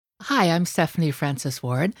Hi, I'm Stephanie Francis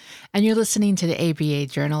Ward, and you're listening to the ABA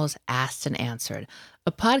Journal's Asked and Answered,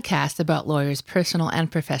 a podcast about lawyers' personal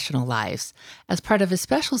and professional lives. As part of a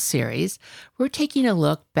special series, we're taking a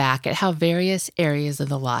look back at how various areas of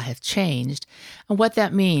the law have changed and what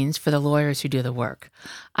that means for the lawyers who do the work.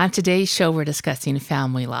 On today's show, we're discussing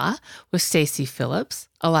family law with Stacey Phillips,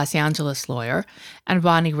 a Los Angeles lawyer, and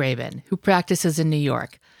Bonnie Rabin, who practices in New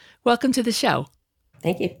York. Welcome to the show.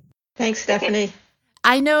 Thank you. Thanks, Stephanie.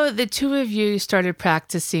 I know the two of you started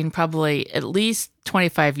practicing probably at least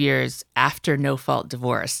 25 years after no-fault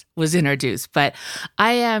divorce was introduced. But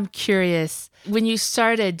I am curious, when you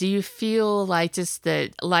started, do you feel like just the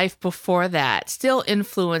life before that still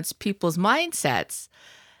influenced people's mindsets?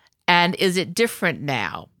 And is it different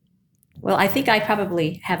now? Well, I think I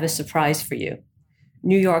probably have a surprise for you.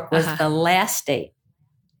 New York was the last state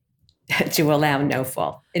to allow no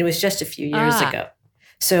fault. It was just a few years ago.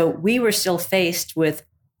 So we were still faced with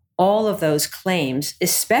all of those claims,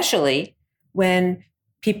 especially when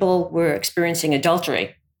people were experiencing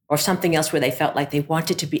adultery or something else where they felt like they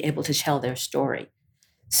wanted to be able to tell their story.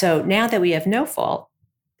 So now that we have no fault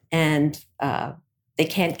and they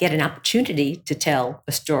can't get an opportunity to tell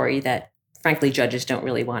a story that, frankly, judges don't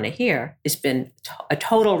really want to hear, it's been a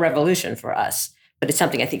total revolution for us. But it's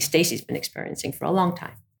something I think Stacey's been experiencing for a long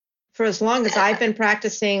time. For as long as I've been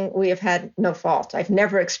practicing, we have had no fault. I've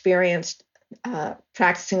never experienced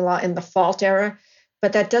practicing law in the fault era,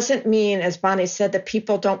 but that doesn't mean, as Bonnie said, that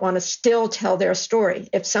people don't want to still tell their story.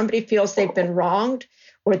 If somebody feels they've been wronged,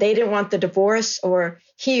 or they didn't want the divorce, or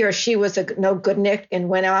he or she was a no good Nick and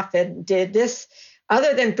went off and did this,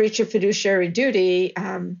 other than breach of fiduciary duty,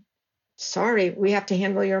 sorry, we have to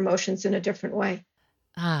handle your emotions in a different way.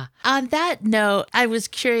 On that note, I was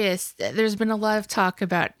curious, there's been a lot of talk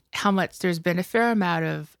about how much there's been a fair amount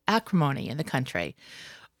of acrimony in the country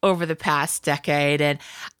over the past decade. And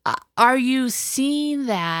are you seeing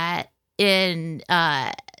that in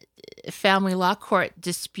family law court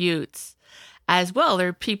disputes as well?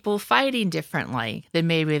 Are people fighting differently than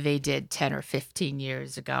maybe they did 10 or 15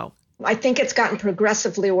 years ago? I think it's gotten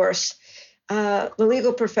progressively worse. The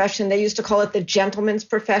legal profession, they used to call it the gentleman's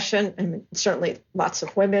profession. I mean, certainly lots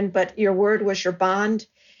of women, but your word was your bond.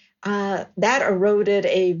 That eroded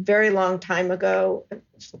a very long time ago.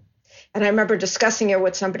 And I remember discussing it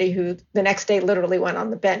with somebody who the next day literally went on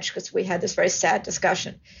the bench because we had this very sad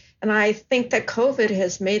discussion. And I think that COVID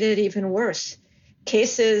has made it even worse.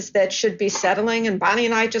 Cases that should be settling, and Bonnie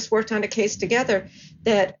and I just worked on a case together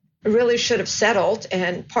that really should have settled,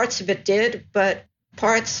 and parts of it did, but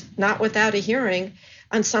parts not without a hearing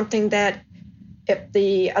on something that if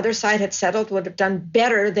the other side had settled would have done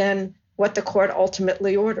better than what the court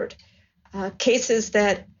ultimately ordered. Cases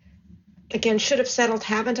that, again, should have settled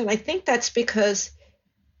haven't. And I think that's because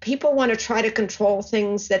people want to try to control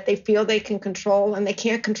things that they feel they can control, and they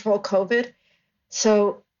can't control COVID.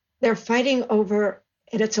 So they're fighting over,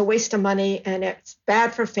 and it's a waste of money, and it's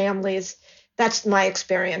bad for families. That's my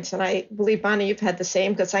experience. And I believe, Bonnie, you've had the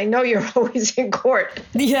same, because I know you're always in court.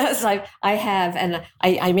 Yes, I have. And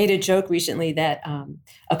I made a joke recently that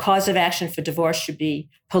a cause of action for divorce should be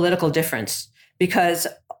political difference, because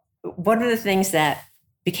one of the things that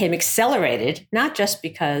became accelerated, not just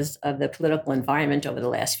because of the political environment over the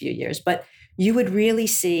last few years, but you would really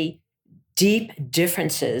see deep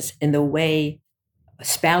differences in the way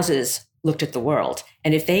spouses looked at the world.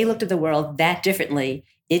 And if they looked at the world that differently,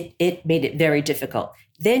 it made it very difficult.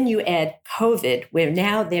 Then you add COVID, where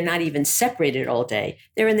now they're not even separated all day.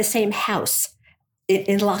 They're in the same house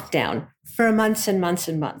in lockdown for months and months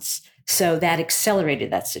and months. So that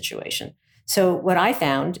accelerated that situation. So what I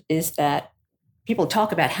found is that people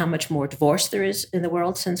talk about how much more divorce there is in the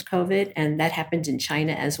world since COVID, and that happened in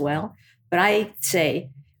China as well. But I say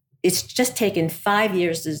it's just taken 5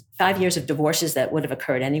 years of divorces that would have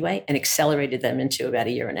occurred anyway and accelerated them into about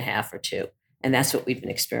a year and a half or two. And that's what we've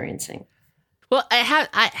been experiencing. Well,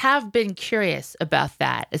 I have been curious about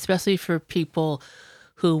that, especially for people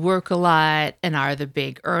who work a lot and are the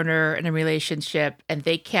big earner in a relationship, and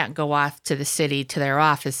they can't go off to the city to their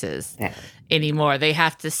offices anymore. They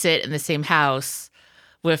have to sit in the same house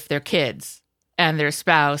with their kids and their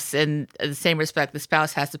spouse. And in the same respect, the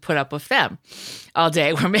spouse has to put up with them all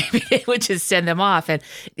day, where maybe they would just send them off. And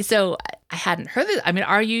so I hadn't heard that. I mean,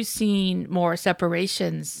 are you seeing more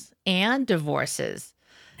separations and divorces?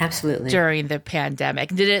 Absolutely. During the pandemic?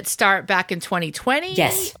 Did it start back in 2020?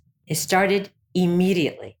 Yes, it started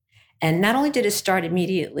immediately. And not only did it start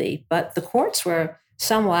immediately, but the courts were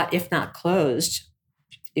somewhat, if not closed.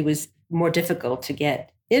 It was more difficult to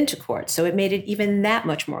get into court. So it made it even that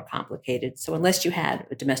much more complicated. So unless you had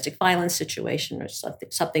a domestic violence situation or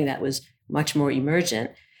something that was much more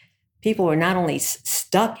emergent, people were not only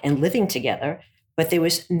stuck and living together, but there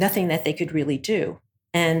was nothing that they could really do.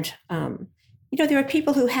 And, there were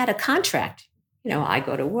people who had a contract. I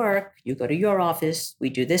go to work, you go to your office, we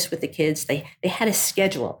do this with the kids. They had a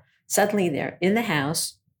schedule. Suddenly they're in the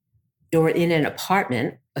house or in an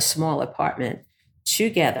apartment, a small apartment,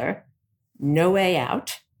 together, no way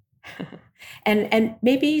out. And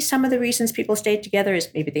maybe some of the reasons people stayed together is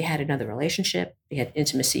maybe they had another relationship, they had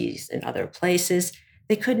intimacies in other places.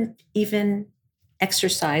 They couldn't even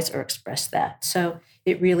exercise or express that. So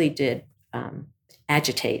it really did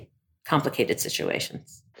agitate complicated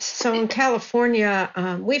situations. So in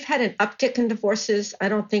California, we've had an uptick in divorces. I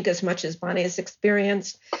don't think as much as Bonnie has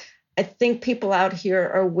experienced. I think people out here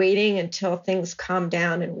are waiting until things calm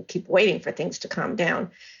down, and we keep waiting for things to calm down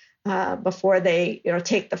before they,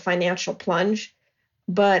 take the financial plunge.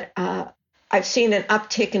 But I've seen an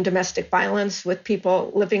uptick in domestic violence with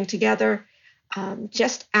people living together,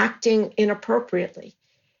 just acting inappropriately.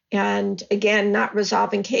 And again, not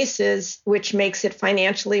resolving cases, which makes it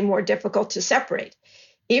financially more difficult to separate.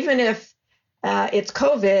 Even if it's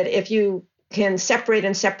COVID, if you can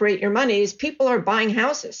separate your monies, people are buying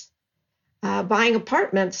houses, buying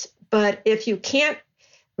apartments. But if you can't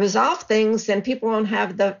resolve things, then people won't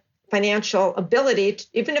have the financial ability,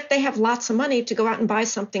 even if they have lots of money, to go out and buy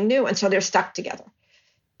something new. And so they're stuck together.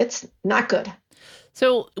 It's not good.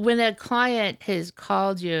 So when a client has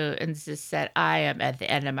called you and just said, I am at the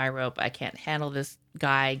end of my rope, I can't handle this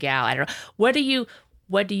guy, gal, I don't know.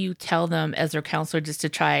 What do you tell them as their counselor just to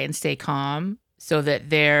try and stay calm so that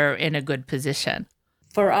they're in a good position?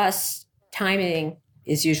 For us, timing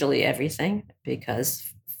is usually everything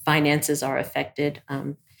because finances are affected.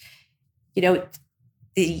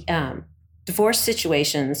 The divorce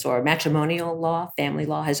situations or matrimonial law, family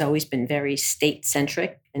law has always been very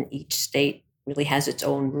state-centric, and each state really has its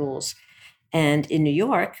own rules. And in New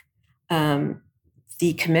York,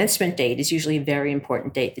 the commencement date is usually a very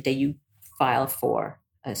important date, the day you file for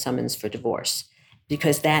a summons for divorce,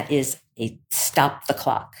 because that is a stop the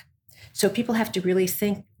clock. So people have to really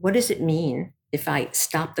think, what does it mean if I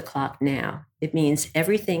stop the clock now? It means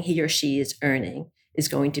everything he or she is earning is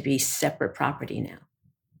going to be separate property now,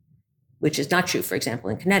 which is not true, for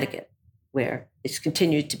example, in Connecticut, where it's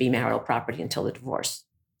continued to be marital property until the divorce.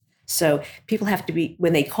 So people have to be,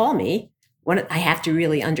 when they call me, I have to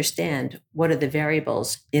really understand what are the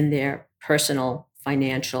variables in their personal,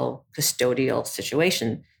 financial, custodial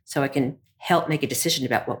situation so I can help make a decision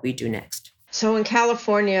about what we do next. So in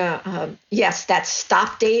California, yes, that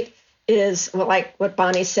stop date is like what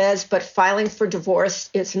Bonnie says, but filing for divorce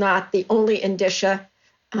is not the only indicia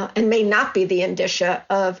and may not be the indicia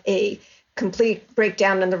of a complete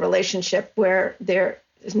breakdown in the relationship where there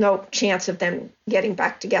is no chance of them getting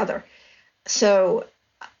back together. So,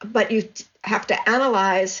 but you have to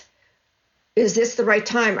analyze, is this the right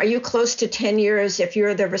time? Are you close to 10 years if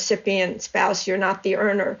you're the recipient spouse, you're not the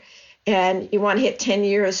earner, and you want to hit 10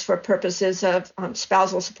 years for purposes of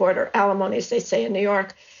spousal support or alimony, as they say in New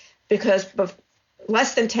York, because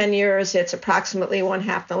less than 10 years, it's approximately one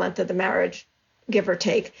half the length of the marriage, give or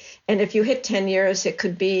take. And if you hit 10 years, it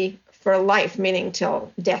could be for life, meaning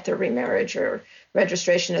till death or remarriage or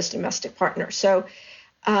registration as domestic partner. So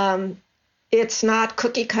it's not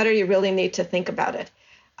cookie cutter. You really need to think about it.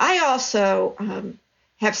 I also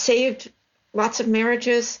have saved lots of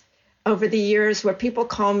marriages over the years where people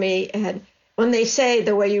call me, and when they say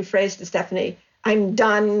the way you phrased it, Stephanie, I'm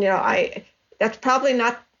done, that's probably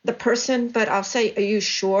not the person, but I'll say, are you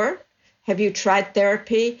sure? Have you tried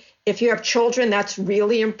therapy? If you have children, that's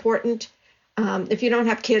really important. If you don't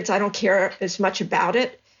have kids, I don't care as much about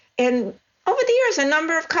it. And over the years, a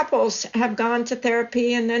number of couples have gone to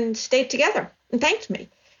therapy and then stayed together and thanked me.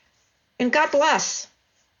 And God bless.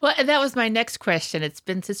 Well, and that was my next question. It's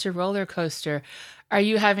been such a roller coaster. Are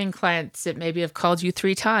you having clients that maybe have called you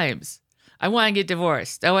 3 times? I want to get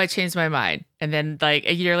divorced. Oh, I changed my mind. And then like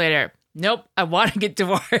a year later, nope, I want to get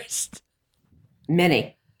divorced.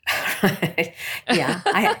 Many. Yeah.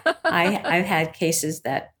 I've had cases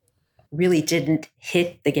that really didn't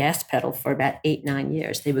hit the gas pedal for about 8-9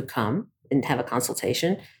 years. They would come and have a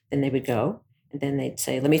consultation, then they would go, and then they'd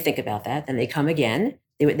say, let me think about that. Then they come again.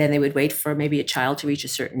 They would wait for maybe a child to reach a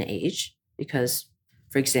certain age because,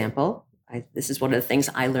 for example, this is one of the things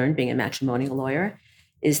I learned being a matrimonial lawyer,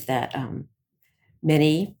 is that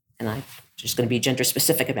many, and I'm just going to be gender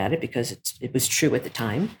specific about it because it was true at the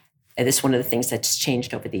time, and it's one of the things that's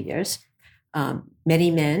changed over the years.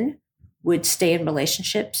 Many men would stay in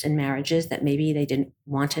relationships and marriages that maybe they didn't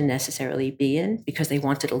want to necessarily be in because they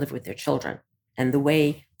wanted to live with their children. And the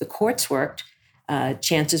way the courts worked,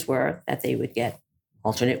 chances were that they would get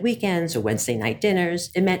alternate weekends or Wednesday night dinners.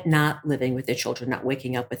 It meant not living with their children, not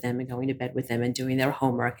waking up with them and going to bed with them and doing their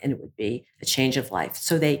homework. And it would be a change of life.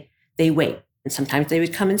 So they wait. And sometimes they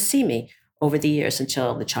would come and see me over the years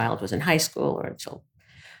until the child was in high school or until.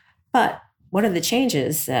 But one of the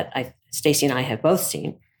changes that Stacy and I have both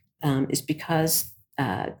seen is because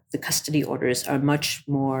the custody orders are much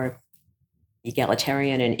more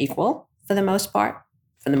egalitarian and equal for the most part.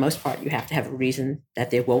 For the most part, you have to have a reason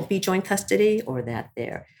that there won't be joint custody or that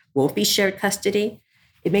there won't be shared custody.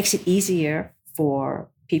 It makes it easier for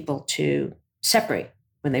people to separate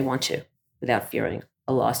when they want to without fearing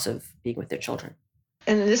a loss of being with their children.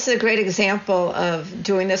 And this is a great example of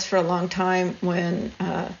doing this for a long time when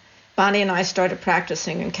Bonnie and I started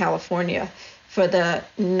practicing in California. For the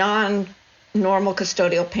non-normal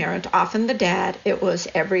custodial parent, often the dad, it was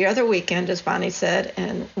every other weekend, as Bonnie said,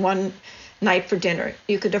 and one night for dinner.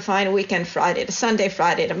 You could define a weekend Friday to Sunday,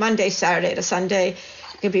 Friday to Monday, Saturday to Sunday.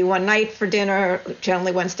 It could be one night for dinner,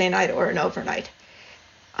 generally Wednesday night or an overnight.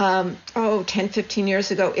 10, 15 years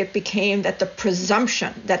ago, it became that the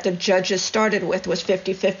presumption that the judges started with was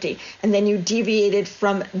 50-50. And then you deviated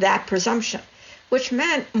from that presumption, which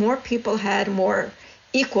meant more people had more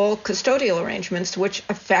equal custodial arrangements, which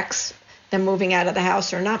affects them moving out of the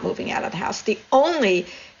house or not moving out of the house. The only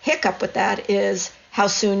hiccup with that is how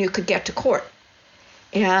soon you could get to court.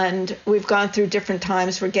 And we've gone through different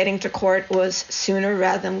times where getting to court was sooner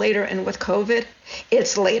rather than later. And with COVID,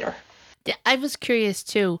 it's later. I was curious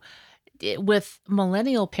too, with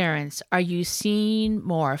millennial parents, are you seeing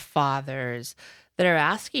more fathers that are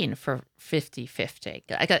asking for 50-50?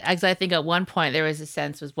 Because I think at one point there was a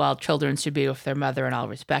sense was, well, children should be with their mother and I'll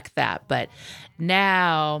respect that. But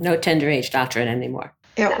now... No tender age doctrine anymore.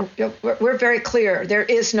 Yeah, we're very clear. There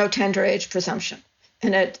is no tender age presumption.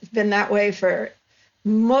 And it's been that way for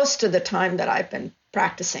most of the time that I've been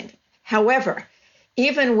practicing. However,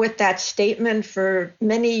 even with that statement for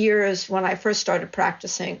many years when I first started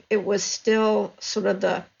practicing, it was still sort of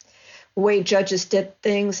the way judges did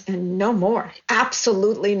things and no more.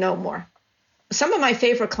 Absolutely no more. Some of my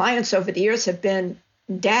favorite clients over the years have been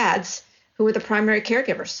dads who were the primary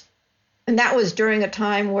caregivers. And that was during a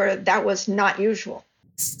time where that was not usual.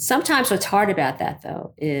 Sometimes what's hard about that,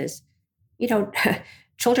 though, is,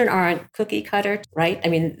 children aren't cookie cutter, right? I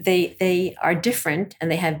mean, they are different and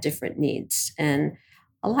they have different needs. And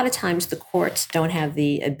a lot of times the courts don't have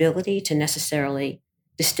the ability to necessarily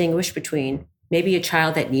distinguish between maybe a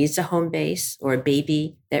child that needs a home base or a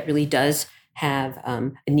baby that really does have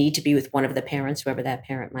a need to be with one of the parents, whoever that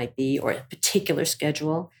parent might be, or a particular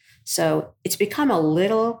schedule. So it's become a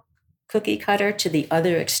little cookie cutter to the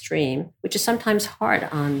other extreme, which is sometimes hard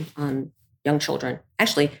on young children.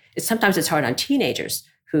 Actually, sometimes it's hard on teenagers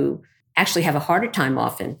who actually have a harder time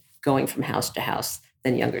often going from house to house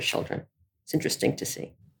than younger children. It's interesting to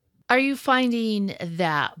see. Are you finding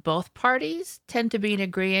that both parties tend to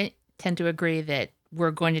agree that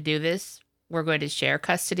we're going to do this, we're going to share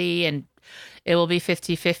custody, and it will be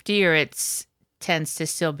 50-50, or it tends to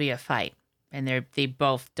still be a fight, and they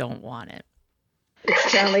both don't want it?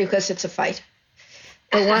 It's generally because it's a fight.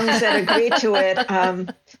 The ones that agree to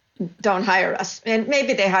it don't hire us. And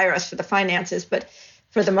maybe they hire us for the finances, but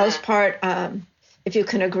for the most part, if you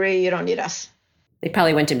can agree, you don't need us. They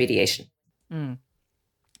probably went to mediation. Mm.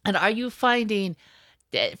 And are you finding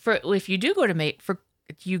that if you do go to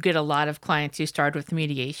you get a lot of clients who started with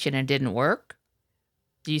mediation and didn't work?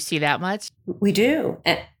 Do you see that much? We do.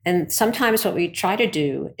 And sometimes what we try to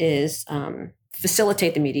do is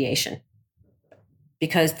facilitate the mediation,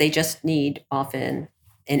 because they just need often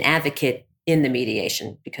an advocate in the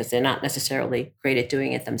mediation because they're not necessarily great at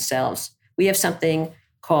doing it themselves. We have something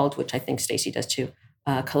called, which I think Stacy does too,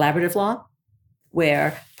 collaborative law,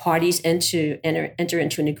 where parties enter into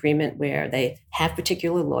an agreement where they have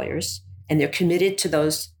particular lawyers and they're committed to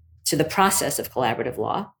the process of collaborative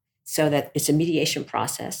law, so that it's a mediation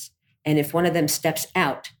process. And if one of them steps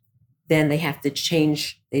out, then they have to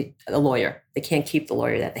change the lawyer. They can't keep the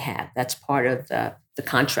lawyer that they have. That's part of the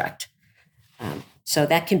contract. So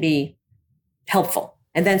that can be helpful.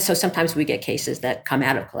 And then so sometimes we get cases that come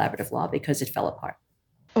out of collaborative law because it fell apart.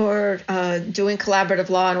 Or doing collaborative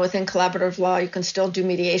law, and within collaborative law, you can still do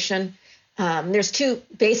mediation. There's two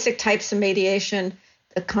basic types of mediation.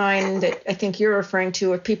 The kind that I think you're referring to,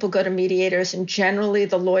 where people go to mediators and generally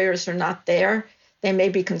the lawyers are not there. They may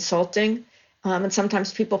be consulting. And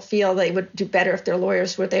sometimes people feel they would do better if their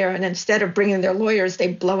lawyers were there. And instead of bringing their lawyers,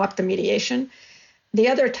 they blow up the mediation. The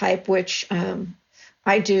other type, which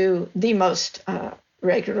I do the most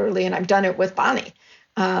regularly, and I've done it with Bonnie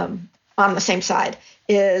on the same side,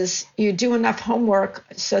 is you do enough homework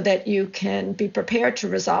so that you can be prepared to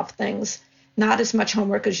resolve things not as much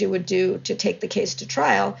homework as you would do to take the case to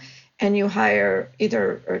trial, and you hire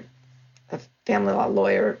either a family law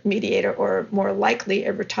lawyer, mediator, or more likely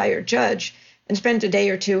a retired judge, and spend a day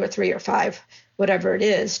or two or 3 or 5, whatever it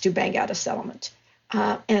is, to bang out a settlement.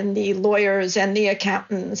 And the lawyers and the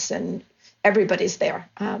accountants and everybody's there.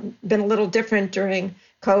 Been a little different during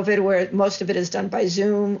COVID, where most of it is done by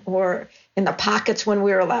Zoom or in the pockets when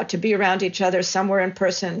we were allowed to be around each other. Some were in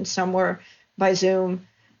person, some were by Zoom.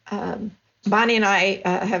 Bonnie and I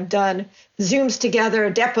have done Zooms together,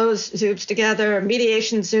 depots Zooms together,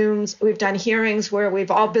 mediation Zooms. We've done hearings where we've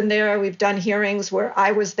all been there. We've done hearings where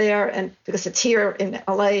I was there, and because it's here in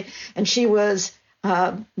LA, and she was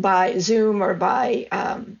by Zoom or by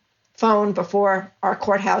phone before our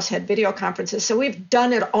courthouse had video conferences. So we've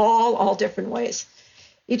done it all different ways.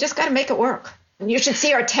 You just got to make it work. And you should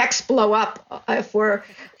see our text blow up if we're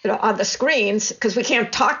on the screens, because we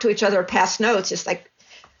can't talk to each other or pass notes. It's like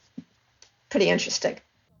pretty interesting.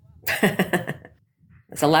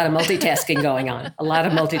 There's a lot of multitasking going on, a lot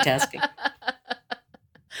of multitasking.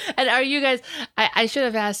 And are you guys, I should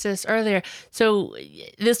have asked this earlier. So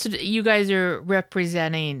you guys are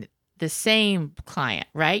representing the same client,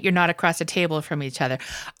 right? You're not across the table from each other.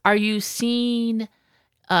 Are you seeing,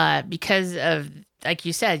 because of, like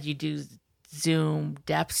you said, you do Zoom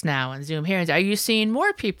depths now and Zoom hearings, are you seeing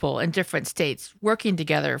more people in different states working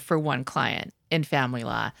together for one client in family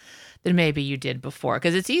law than maybe you did before?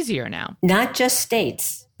 Because it's easier now. Not just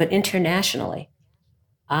states, but internationally.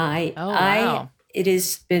 It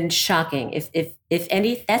has been shocking. If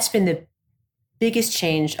any, that's been the biggest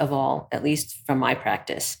change of all, at least from my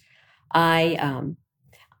practice. I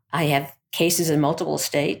have cases in multiple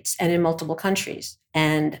states and in multiple countries,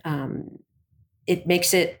 and it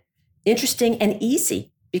makes it interesting and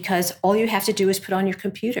easy because all you have to do is put on your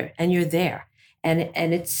computer and you're there, and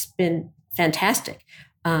it's been fantastic.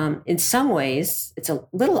 In some ways, it's a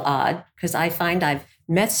little odd because I find I've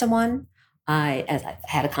met someone. As I've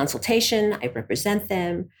had a consultation, I represent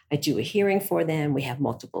them, I do a hearing for them, we have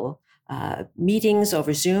multiple meetings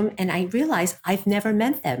over Zoom, and I realize I've never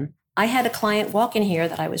met them. I had a client walk in here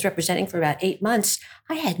that I was representing for about 8 months.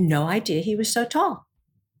 I had no idea he was so tall.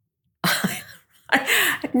 I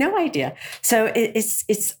had no idea. So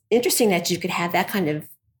it's interesting that you could have that kind of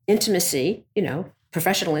intimacy,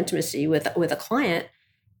 professional intimacy with a client,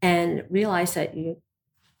 and realize that you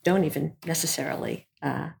don't even necessarily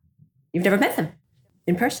you've never met them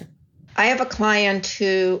in person. I have a client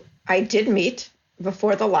who I did meet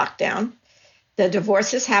before the lockdown. The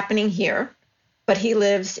divorce is happening here, but he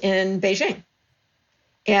lives in Beijing.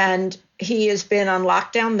 And he has been on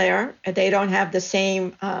lockdown there. They don't have the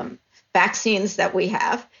same vaccines that we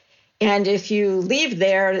have. And if you leave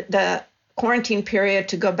there, the quarantine period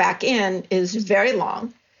to go back in is very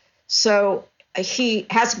long. So he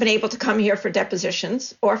hasn't been able to come here for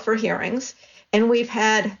depositions or for hearings. And we've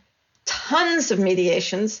had tons of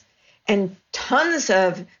mediations and tons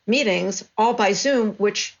of meetings, all by Zoom,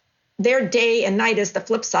 which their day and night is the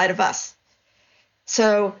flip side of us.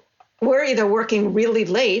 So we're either working really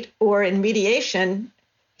late, or in mediation,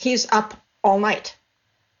 he's up all night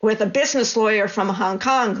with a business lawyer from Hong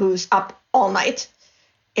Kong who's up all night.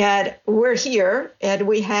 And we're here and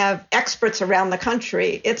we have experts around the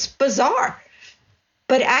country. It's bizarre,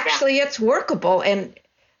 but actually it's workable. And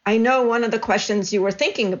I know one of the questions you were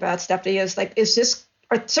thinking about, Stephanie, is like,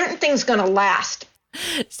 are certain things going to last?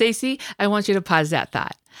 Stacey, I want you to pause that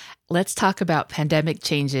thought. Let's talk about pandemic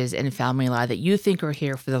changes in family law that you think are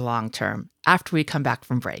here for the long term after we come back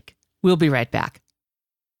from break. We'll be right back.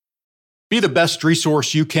 Be the best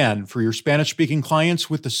resource you can for your Spanish-speaking clients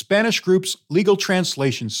with the Spanish Group's legal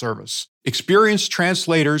translation service. Experienced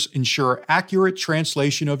translators ensure accurate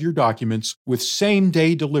translation of your documents with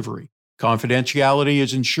same-day delivery. Confidentiality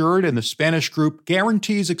is ensured, and the Spanish Group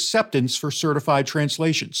guarantees acceptance for certified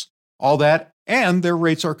translations. All that, and their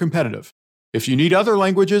rates are competitive. If you need other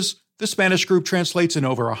languages, the Spanish Group translates in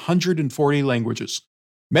over 140 languages.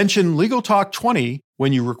 Mention Legal Talk 20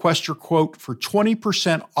 when you request your quote for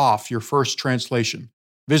 20% off your first translation.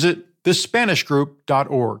 Visit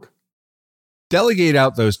thespanishgroup.org. Delegate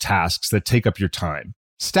out those tasks that take up your time.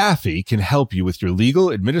 Staffy can help you with your legal,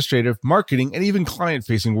 administrative, marketing, and even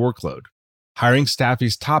client-facing workload. Hiring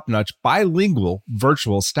Staffy's top-notch bilingual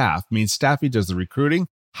virtual staff means Staffy does the recruiting,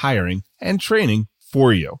 hiring, and training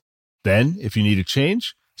for you. Then, if you need a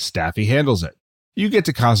change, Staffy handles it. You get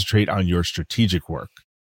to concentrate on your strategic work.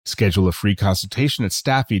 Schedule a free consultation at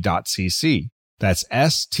staffy.cc. That's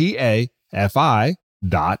STAFI.cc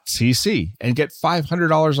and get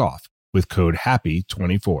 $500 off with code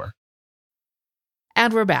HAPPY24.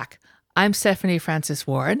 And we're back. I'm Stephanie Francis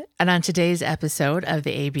Ward, and on today's episode of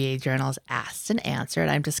the ABA Journal's Asked and Answered,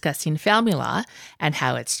 I'm discussing family law and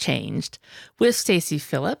how it's changed with Stacey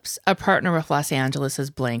Phillips, a partner with Los Angeles'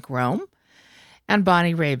 Blank Rome, and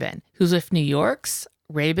Bonnie Rabin, who's with New York's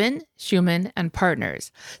Rabin, Schumann, and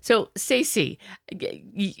Partners. So, Stacey,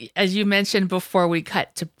 as you mentioned before we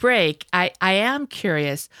cut to break, I am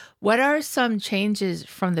curious, what are some changes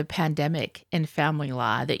from the pandemic in family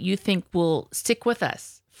law that you think will stick with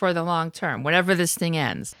us for the long term, whenever this thing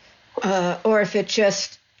ends? Or if it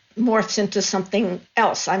just morphs into something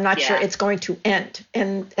else. I'm not sure it's going to end.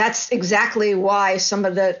 And that's exactly why some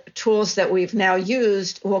of the tools that we've now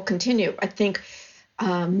used will continue. I think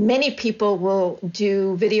many people will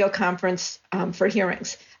do video conference for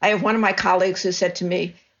hearings. I have one of my colleagues who said to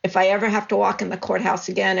me, if I ever have to walk in the courthouse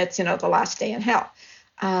again, it's, the last day in hell.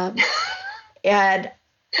 And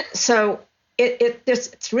so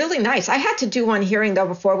it's really nice. I had to do one hearing, though,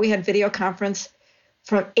 before we had video conference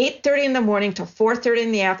from 8:30 in the morning to 4:30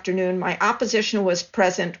 in the afternoon. My opposition was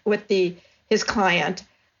present with his client.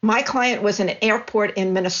 My client was in an airport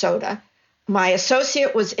in Minnesota. My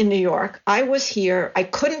associate was in New York. I was here. I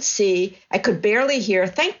couldn't see. I could barely hear.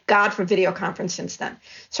 Thank God for video conference since then.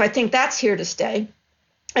 So I think that's here to stay.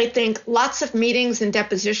 I think lots of meetings and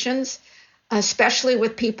depositions, especially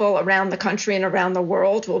with people around the country and around the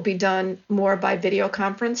world, will be done more by video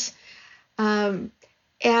conference. And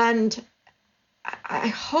I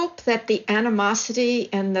hope that the animosity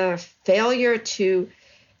and the failure to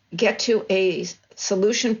get to a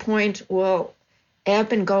solution point will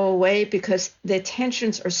ebb and go away, because the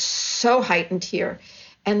tensions are so heightened here.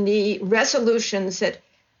 And the resolutions that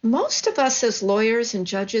most of us as lawyers and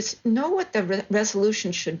judges know what the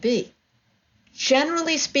resolution should be.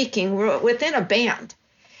 Generally speaking, we're within a band,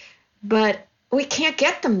 but we can't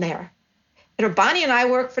get them there. Bonnie and I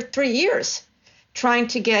worked for 3 years trying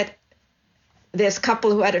to get this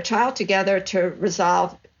couple who had a child together to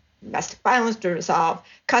resolve domestic violence, to resolve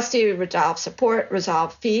custody, resolve support,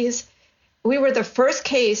 resolve fees. We were the first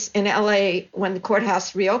case in LA when the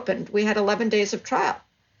courthouse reopened. We had 11 days of trial,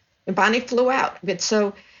 and Bonnie flew out.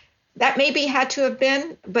 So that maybe had to have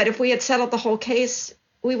been, but if we had settled the whole case,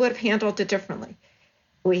 we would have handled it differently.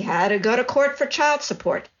 We had to go to court for child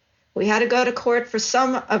support. We had to go to court for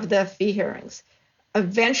some of the fee hearings.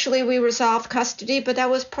 Eventually, we resolved custody, but that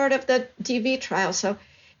was part of the DV trial. So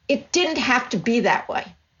it didn't have to be that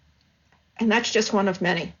way. And that's just one of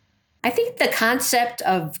many. I think the concept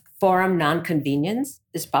of forum nonconvenience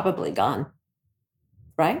is probably gone,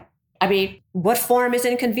 right? I mean, what forum is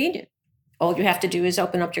inconvenient? All you have to do is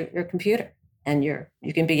open up your computer and you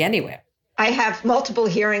can be anywhere. I have multiple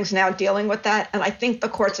hearings now dealing with that, and I think the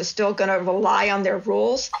courts are still going to rely on their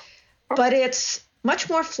rules, but it's much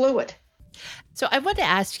more fluid. So I want to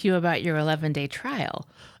ask you about your 11-day trial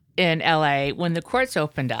in LA when the courts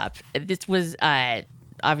opened up. This was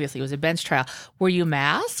obviously it was a bench trial. Were you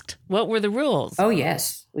masked? What were the rules? Oh,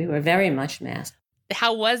 yes. We were very much masked.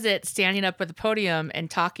 How was it standing up at the podium and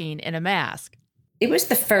talking in a mask? It was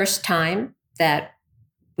the first time that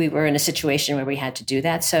we were in a situation where we had to do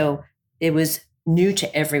that. So it was new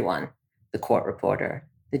to everyone, the court reporter,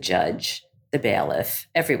 the judge, the bailiff,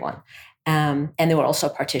 everyone. And there were also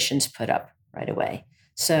partitions put up right away.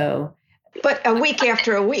 So, but a week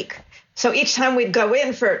after a week. So each time we'd go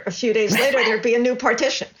in for a few days later, there'd be a new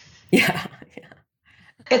partition. Yeah.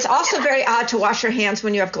 It's also very odd to wash your hands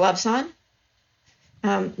when you have gloves on.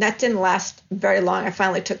 That didn't last very long. I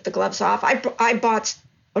finally took the gloves off. I bought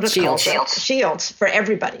shields for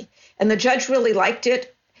everybody. And the judge really liked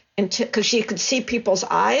it because she could see people's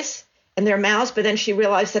eyes and their mouths, but then she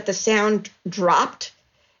realized that the sound dropped.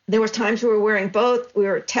 There were times we were wearing both. We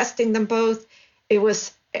were testing them both.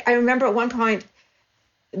 I remember at one point,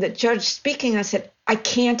 the judge speaking, I said, I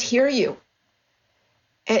can't hear you.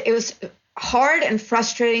 It was hard and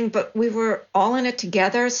frustrating, but we were all in it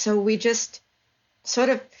together. So we just sort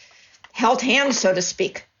of held hands, so to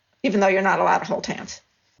speak, even though you're not allowed to hold hands.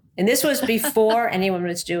 And this was before anyone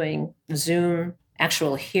was doing Zoom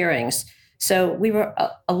actual hearings. So we were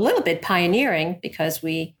a little bit pioneering because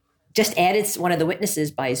we just added one of the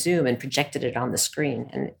witnesses by Zoom and projected it on the screen.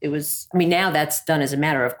 And it was, now that's done as a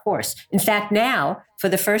matter of course. In fact, now, for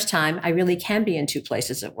the first time, I really can be in two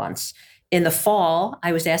places at once. In the fall,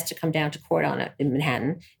 I was asked to come down to court in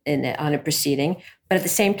Manhattan on a proceeding. But at the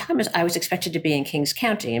same time, I was expected to be in Kings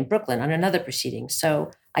County in Brooklyn on another proceeding.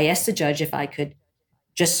 So I asked the judge if I could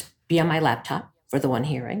just be on my laptop for the one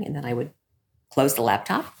hearing, and then I would close the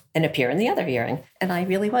laptop and appear in the other hearing. And I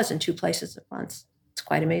really was in two places at once. It's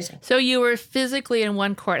quite amazing. So you were physically in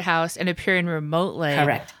one courthouse and appearing remotely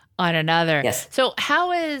Correct. on another. Yes. So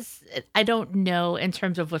how is, I don't know in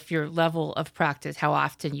terms of if your level of practice, how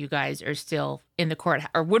often you guys are still in the court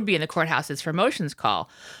or would be in the courthouses for motions call.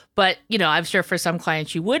 But, I'm sure for some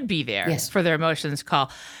clients you would be there for their motions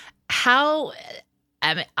call.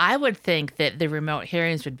 I would think that the remote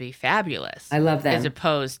hearings would be fabulous. I love them. As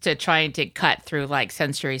opposed to trying to cut through like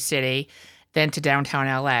Century City, then to downtown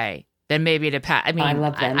LA, then maybe to I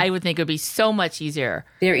love them. I would think it would be so much easier.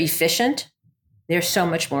 They're efficient. They're so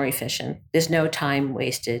much more efficient. There's no time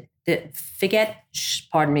wasted. Forget,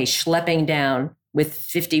 schlepping down with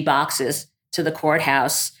 50 boxes to the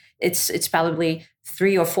courthouse. It's probably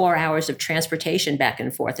 3 or 4 hours of transportation back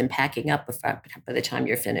and forth and packing up by the time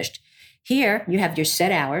you're finished. Here, you have your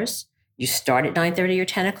set hours. You start at 9:30 or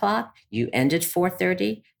 10 o'clock. You end at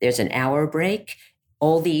 4:30. There's an hour break.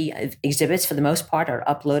 All the exhibits, for the most part, are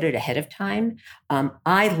uploaded ahead of time.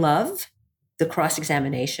 I love the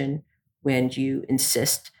cross-examination when you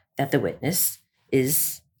insist that the witness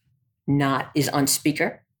is on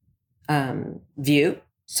speaker view.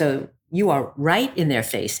 So you are right in their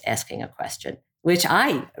face asking a question, which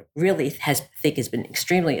I really think has been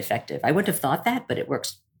extremely effective. I wouldn't have thought that, but it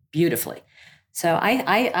works beautifully. So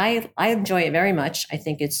I enjoy it very much. I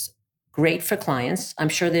think it's great for clients. I'm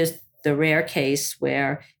sure there's the rare case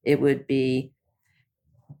where it would be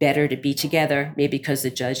better to be together, maybe because the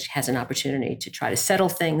judge has an opportunity to try to settle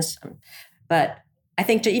things. But I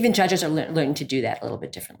think even judges are learning to do that a little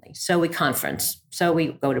bit differently. So we conference. So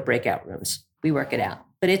we go to breakout rooms. We work it out.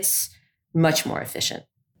 But it's much more efficient.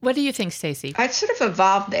 What do you think, Stacey? I'd sort of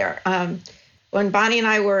evolved there. When Bonnie and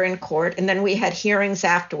I were in court, and then we had hearings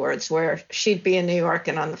afterwards where she'd be in New York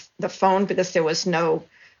and on the phone because there was no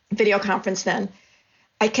video conference then,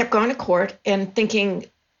 I kept going to court and thinking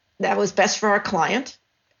that was best for our client.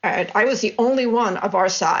 I was the only one of our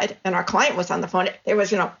side, and our client was on the phone. There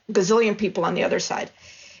was, gazillion people on the other side.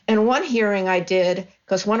 And one hearing I did,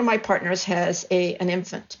 because one of my partners has an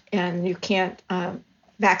infant, and you can't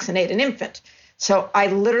vaccinate an infant. So I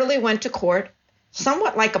literally went to court,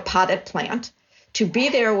 somewhat like a potted plant, to be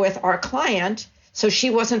there with our client so she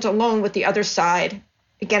wasn't alone with the other side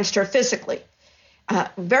against her physically.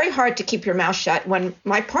 Very hard to keep your mouth shut when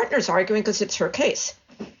my partner's arguing because it's her case.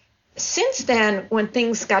 Since then, when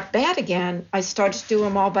things got bad again, I started to do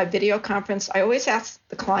them all by video conference. I always ask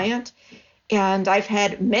the client, and I've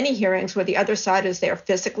had many hearings where the other side is there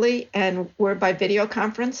physically and we're by video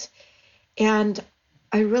conference. And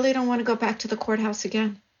I really don't want to go back to the courthouse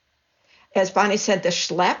again. As Bonnie said, the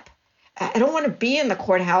schlep, I don't want to be in the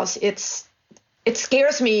courthouse. It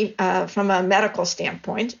scares me from a medical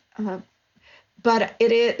standpoint, but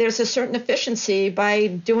there's a certain efficiency by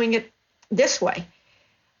doing it this way.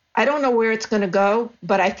 I don't know where it's going to go,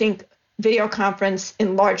 but I think video conference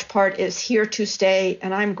in large part is here to stay,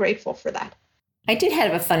 and I'm grateful for that. I did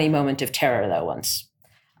have a funny moment of terror, though, once.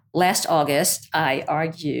 Last August, I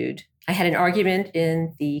had an argument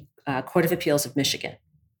in the Court of Appeals of Michigan.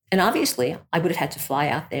 And obviously, I would have had to fly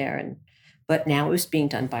out there, but now it was being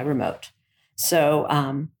done by remote. So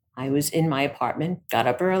I was in my apartment, got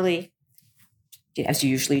up early, as you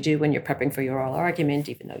usually do when you're prepping for your oral argument,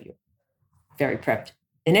 even though you're very prepped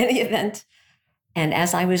in any event. And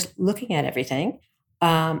as I was looking at everything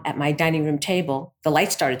at my dining room table, the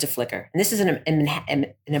light started to flicker. And this is an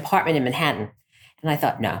apartment in Manhattan. And I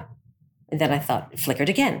thought, no. And then I thought, it flickered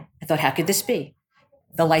again. I thought, how could this be?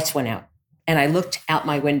 The lights went out. And I looked out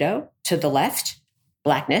my window to the left,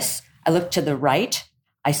 blackness. I looked to the right.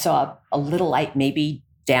 I saw a little light, maybe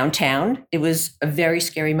downtown. It was a very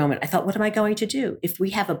scary moment. I thought, what am I going to do? If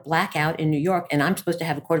we have a blackout in New York and I'm supposed to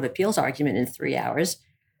have a Court of Appeals argument in 3 hours,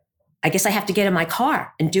 I guess I have to get in my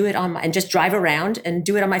car and do it and just drive around and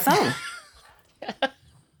do it on my phone.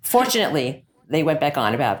 Fortunately, they went back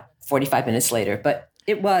on about 45 minutes later, but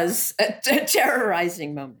it was a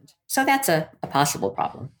terrorizing moment. So that's a possible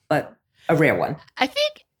problem, but a rare one. I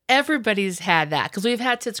think everybody's had that because we've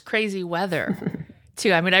had such crazy weather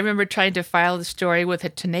too. I mean, I remember trying to file the story with a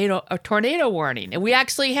tornado warning, and we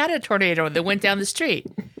actually had a tornado that went down the street.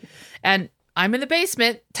 And I'm in the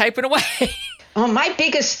basement typing away. Oh, my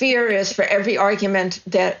biggest fear is for every argument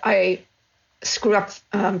that I screw up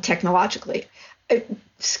technologically.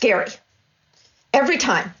 Scary. Every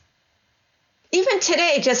time. Even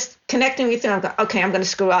today, just connecting with you, I'm going, okay, I'm going to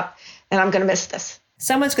screw up and I'm going to miss this.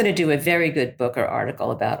 Someone's going to do a very good book or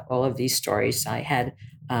article about all of these stories. I had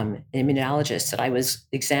an immunologist that I was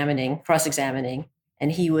cross-examining,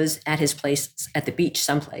 and he was at his place at the beach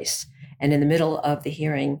someplace. And in the middle of the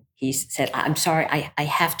hearing, he said, I'm sorry, I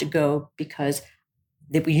have to go because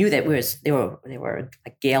we knew that there were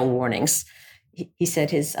like gale warnings. He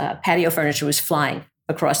said his patio furniture was flying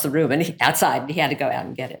across the room and outside, and he had to go out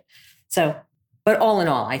and get it. So, but all in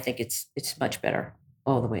all, I think it's much better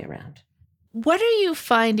all the way around. What are you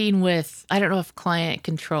finding with, I don't know if client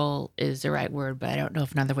control is the right word, but I don't know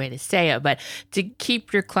if another way to say it, but to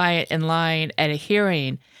keep your client in line at a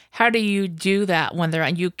hearing, how do you do that when they're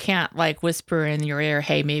on? You can't like whisper in your ear,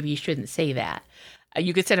 hey, maybe you shouldn't say that.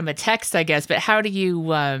 You could send them a text, I guess, but how do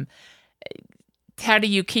you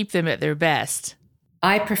keep them at their best?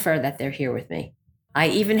 I prefer that they're here with me. I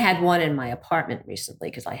even had one in my apartment recently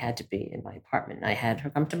because I had to be in my apartment, and I had her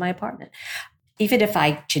come to my apartment. Even if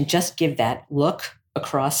I can just give that look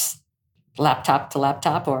across laptop to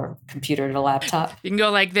laptop or computer to laptop. You can go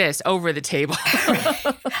like this, over the table.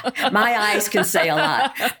 My eyes can say a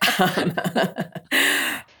lot.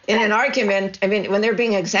 In an argument, I mean, when they're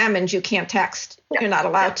being examined, you can't text. You're not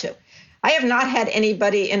allowed to. I have not had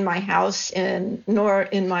anybody in my house nor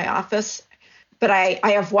in my office, but I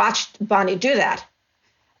have watched Bonnie do that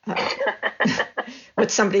with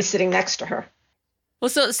somebody sitting next to her. Well,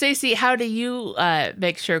 so Stacey, how do you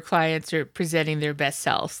make sure clients are presenting their best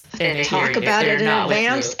selves? Talk about it in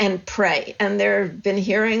advance and pray. And there have been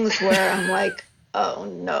hearings where I'm like, oh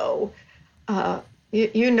no,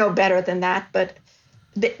 you know better than that. But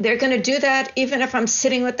they're going to do that even if I'm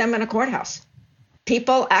sitting with them in a courthouse.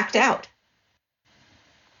 People act out.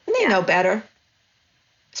 And they know better.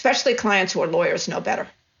 Especially clients who are lawyers know better.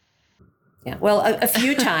 Yeah. Well, a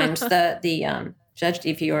few times the Judge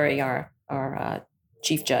DiFiore, our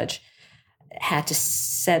chief judge, had to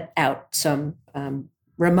set out some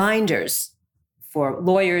reminders for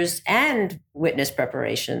lawyers and witness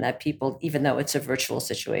preparation that people, even though it's a virtual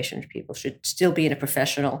situation, people should still be in a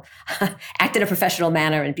professional, act in a professional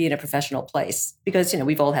manner and be in a professional place. Because,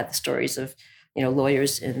 we've all had the stories of,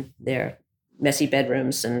 lawyers in their messy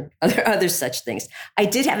bedrooms and other such things. I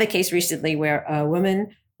did have a case recently where a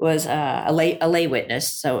woman was a lay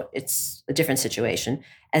witness, so it's a different situation.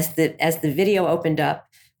 As the video opened up,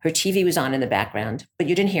 her TV was on in the background, but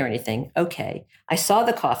you didn't hear anything. Okay. I saw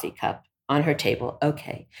the coffee cup on her table.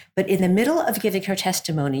 Okay. But in the middle of giving her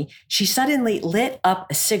testimony, she suddenly lit up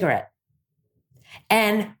a cigarette.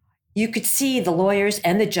 And you could see the lawyers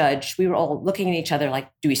and the judge, we were all looking at each other like,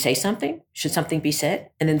 do we say something? Should something be said?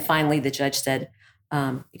 And then finally the judge said,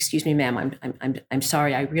 excuse me, ma'am, I'm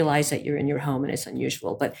sorry. I realize that you're in your home and it's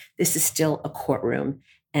unusual, but this is still a courtroom.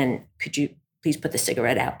 And could you please put the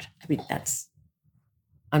cigarette out? I mean, that's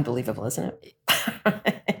unbelievable, isn't it?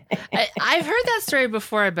 I've heard that story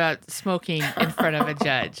before about smoking in front of a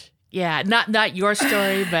judge. Yeah, not your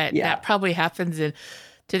story, but that probably happens to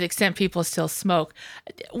the extent people still smoke.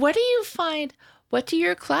 What do you find? What do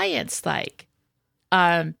your clients like?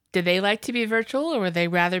 Do they like to be virtual, or would they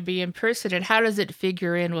rather be in person? And how does it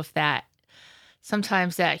figure in with that?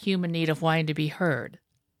 Sometimes that human need of wanting to be heard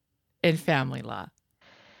in family law.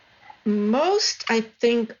 Most, I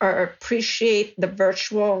think, appreciate the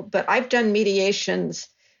virtual, but I've done mediations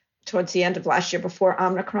towards the end of last year before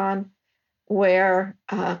Omicron, where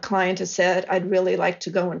a client has said, I'd really like to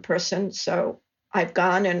go in person. So I've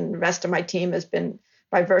gone, and the rest of my team has been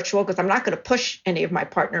by virtual, because I'm not going to push any of my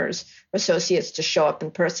partners or associates to show up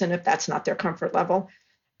in person if that's not their comfort level.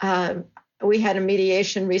 We had a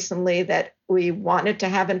mediation recently that we wanted to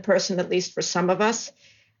have in person, at least for some of us.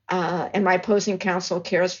 And my opposing counsel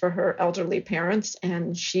cares for her elderly parents,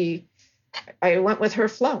 and I went with her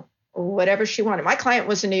flow, whatever she wanted. My client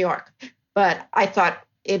was in New York, but I thought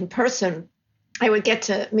in person I would get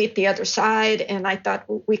to meet the other side, and I thought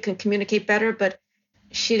we can communicate better, but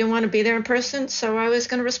she didn't want to be there in person, so I was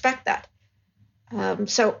going to respect that.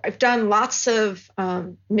 So I've done lots of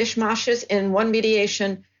mishmashes. In one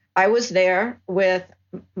mediation, I was there with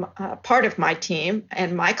part of my team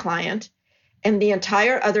and my client, and the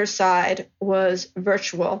entire other side was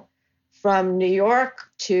virtual, from New York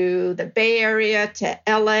to the Bay Area to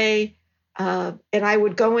LA. And I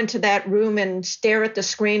would go into that room and stare at the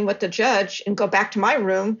screen with the judge and go back to my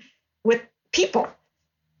room with people.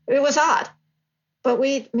 It was odd, but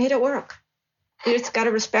we made it work. You just got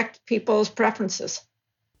to respect people's preferences.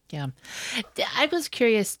 Yeah. I was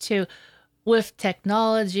curious too. With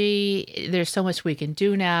technology, there's so much we can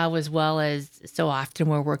do now, as well as so often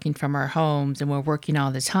we're working from our homes and we're working all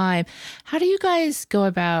the time. How do you guys go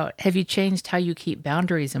about, have you changed how you keep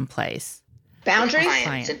boundaries in place?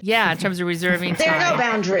 Boundaries? Yeah, in terms of reserving time. There are no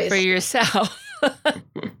boundaries. For yourself.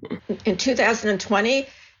 In 2020,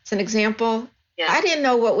 it's an example. Yeah. I didn't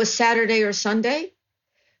know what was Saturday or Sunday.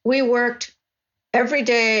 We worked every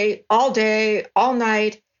day, all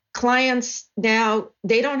night. Clients now,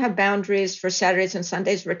 they don't have boundaries for Saturdays and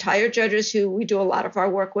Sundays. Retired judges, who we do a lot of our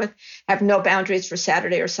work with, have no boundaries for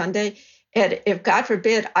Saturday or Sunday. And if, God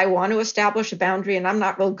forbid, I want to establish a boundary and I'm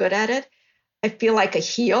not real good at it, I feel like a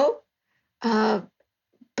heel. But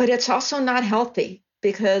it's also not healthy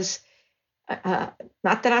because not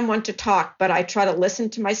that I'm one to talk, but I try to listen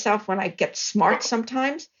to myself when I get smart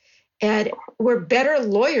sometimes. And we're better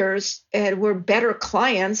lawyers and we're better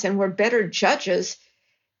clients and we're better judges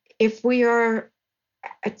if you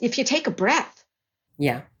take a breath.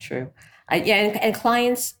 Yeah, true. And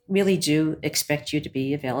clients really do expect you to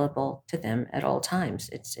be available to them at all times.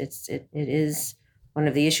 It is one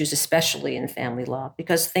of the issues, especially in family law,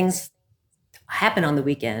 because things happen on the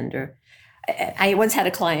weekend. Or I once had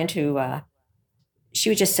a client who she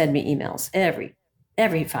would just send me emails every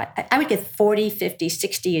 5. I would get 40, 50,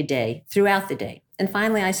 60 a day throughout the day. And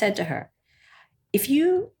finally, I said to her, if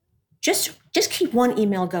you just keep one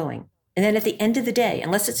email going, and then at the end of the day,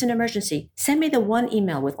 unless it's an emergency, send me the one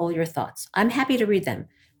email with all your thoughts. I'm happy to read them,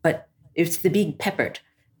 but it's the being peppered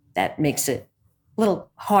that makes it a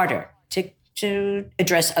little harder to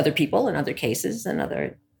address other people and other cases and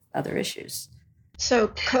other issues. So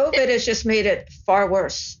COVID has just made it far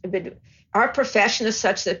worse. Our profession is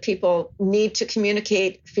such that people need to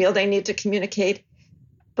communicate, feel they need to communicate,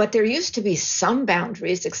 but there used to be some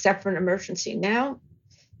boundaries except for an emergency. Now,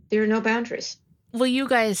 there are no boundaries. Will you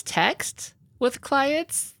guys text with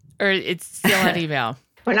clients or it's still on email?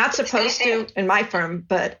 We're not supposed to in my firm,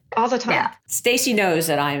 but all the time. Yeah. Stacy knows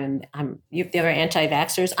that I'm the other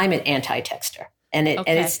anti-vaxxers. I'm an anti-texter. And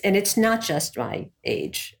it's not just my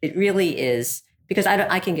age. It really is, because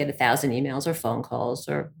I can get 1,000 emails or phone calls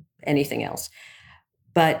or anything else.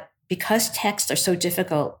 But because texts are so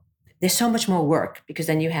difficult, there's so much more work, because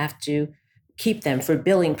then you have to keep them for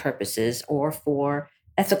billing purposes or for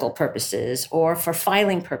ethical purposes or for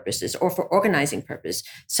filing purposes or for organizing purpose.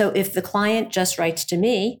 So if the client just writes to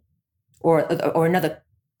me or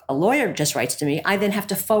a lawyer just writes to me, I then have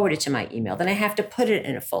to forward it to my email. Then I have to put it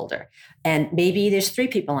in a folder. And maybe there's 3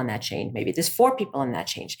 people on that chain. Maybe there's 4 people on that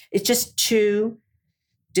chain. It's just too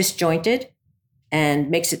disjointed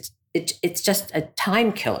and makes it's just a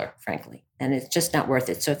time killer, frankly. And it's just not worth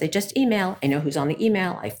it. So if they just email, I know who's on the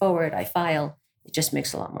email, I forward, I file. It just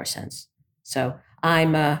makes a lot more sense. So I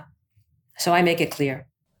make it clear.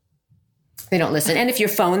 They don't listen. And if your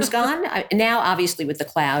phone's gone, now obviously with the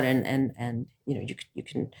cloud and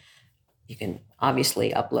you can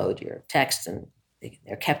obviously upload your texts and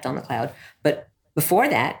they're kept on the cloud. But before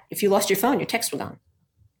that, if you lost your phone, your texts were gone.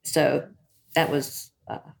 So that was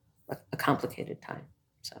a complicated time.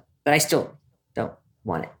 So, but I still don't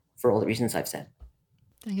want it for all the reasons I've said.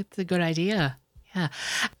 I think it's a good idea. Yeah.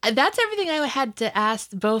 That's everything I had to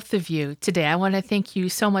ask both of you today. I want to thank you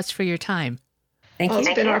so much for your time. Thank you.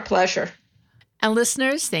 It's been our pleasure. And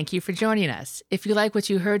listeners, thank you for joining us. If you like what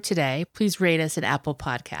you heard today, please rate us at Apple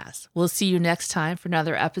Podcasts. We'll see you next time for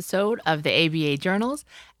another episode of the ABA Journal's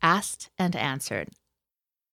Asked and Answered.